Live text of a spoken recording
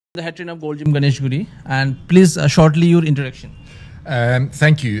The head trainer of Gold Gym Ganesh Guri, and please shortly your introduction.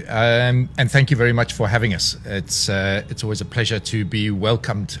 Thank you, and thank you very much for having us. It's always a pleasure to be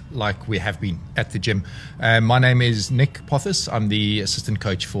welcomed like we have been at the gym. My name is Nic Pothas. I'm the assistant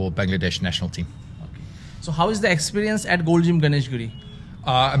coach for Bangladesh national team. Okay. So how is the experience at Gold Gym Ganesh Guri?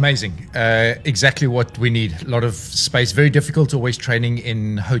 Amazing. Exactly what we need. A lot of space. Very difficult always training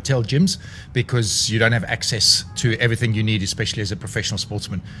in hotel gyms because you don't have access to everything you need, especially as a professional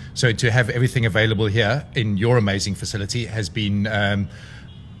sportsman. So to have everything available here in your amazing facility has been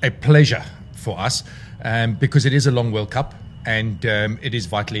a pleasure for us because it is a long World Cup and it is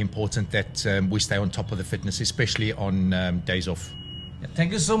vitally important that we stay on top of the fitness, especially on days off. Yeah,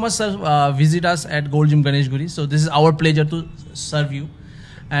 thank you so much, sir. Visit us at Gold Gym Ganesh Guri. So this is our pleasure to serve you.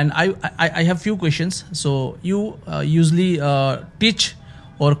 And I have few questions. So you usually teach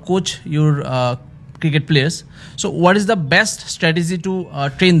or coach your cricket players. So what is the best strategy to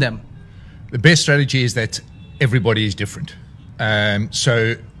train them? The best strategy is that everybody is different.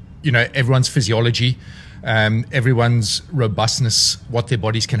 So, you know, everyone's physiology, everyone's robustness, what their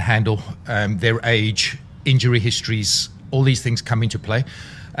bodies can handle, their age, injury histories, all these things come into play.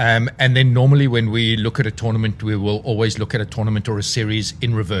 And then normally when we look at a tournament, we will always look at a tournament or a series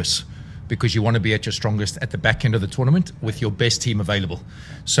in reverse because you want to be at your strongest at the back end of the tournament with your best team available.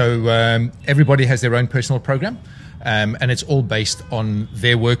 So everybody has their own personal program and it's all based on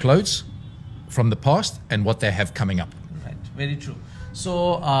their workloads from the past and what they have coming up. Right, very true.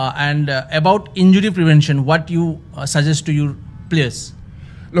 So, about injury prevention, what you suggest to your players?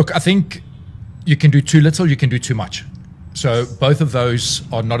 Look, I think you can do too little, you can do too much. So both of those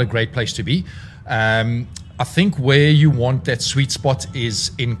are not a great place to be. I think where you want that sweet spot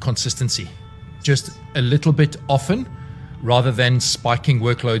is in consistency. Just a little bit often, rather than spiking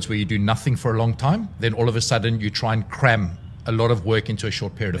workloads where you do nothing for a long time. Then all of a sudden you try and cram a lot of work into a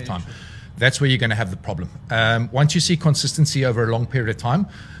short period of time. That's where you're going to have the problem. Once you see consistency over a long period of time,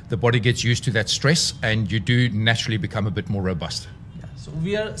 the body gets used to that stress and you do naturally become a bit more robust. So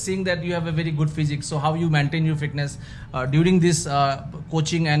we are seeing that you have a very good physique. So how you maintain your fitness during this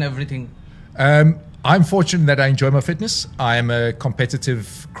coaching and everything? I'm fortunate that I enjoy my fitness. I am a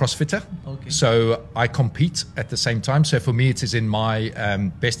competitive CrossFitter. Okay. So I compete at the same time. So for me, it is in my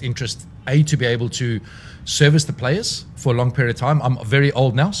best interest, to be able to service the players for a long period of time. I'm very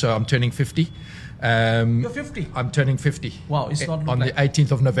old now, so I'm turning 50. You're 50? I'm turning 50. Wow, it's not on the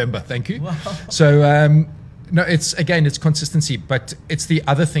 18th of November. Thank you. Wow. So no, it's consistency, but it's the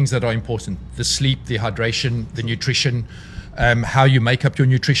other things that are important: the sleep, the hydration, the nutrition, how you make up your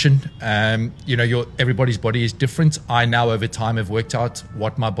nutrition. You know, everybody's body is different. I now over time have worked out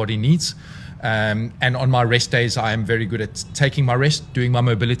what my body needs, and on my rest days, I am very good at taking my rest, doing my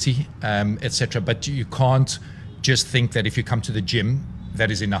mobility, etc. But you can't just think that if you come to the gym,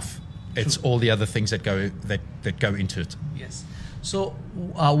 that is enough. True. It's all the other things that go into it. Yes. So,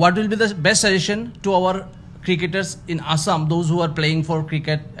 what will be the best suggestion to our cricketers in Assam, those who are playing for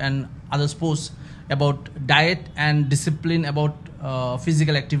cricket and other sports, about diet and discipline, about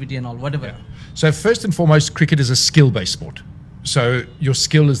physical activity and all, whatever? Yeah. So first and foremost, cricket is a skill-based sport. So your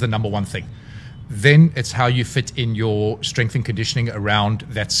skill is the number one thing. Then it's how you fit in your strength and conditioning around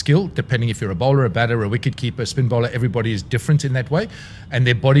that skill, depending if you're a bowler, a batter, a wicketkeeper, a spin bowler. Everybody is different in that way, and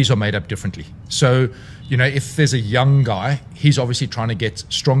their bodies are made up differently. So, you know, if there's a young guy, he's obviously trying to get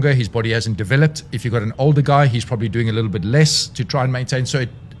stronger. His body hasn't developed. If you've got an older guy, he's probably doing a little bit less to try and maintain. So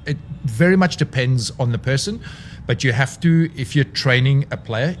it very much depends on the person. But you have to, if you're training a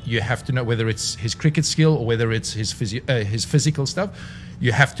player, you have to know whether it's his cricket skill or whether it's his physical stuff.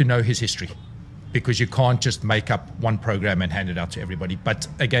 You have to know his history, because you can't just make up one program and hand it out to everybody. But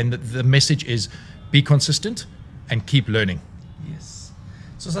again, the message is be consistent and keep learning. Yes.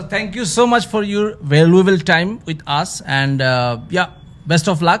 So, sir, thank you so much for your valuable time with us. And yeah, best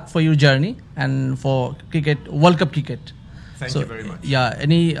of luck for your journey and for cricket, World Cup cricket. Thank you very much. Yeah,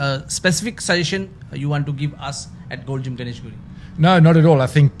 any specific suggestion you want to give us at Gold Gym Ganesh Guri? No, not at all. I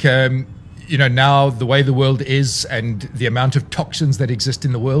think, you know, now the way the world is and the amount of toxins that exist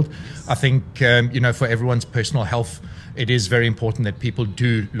in the world, yes. I think, you know, for everyone's personal health, it is very important that people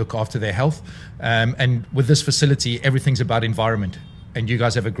do look after their health. And with this facility, everything's about environment. And you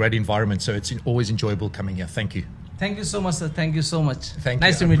guys have a great environment, so it's always enjoyable coming here. Thank you. Thank you so much, sir. Thank you so much. Thank you.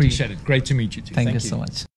 Nice to meet you. Appreciate it. Great to meet you too. Thank you so much.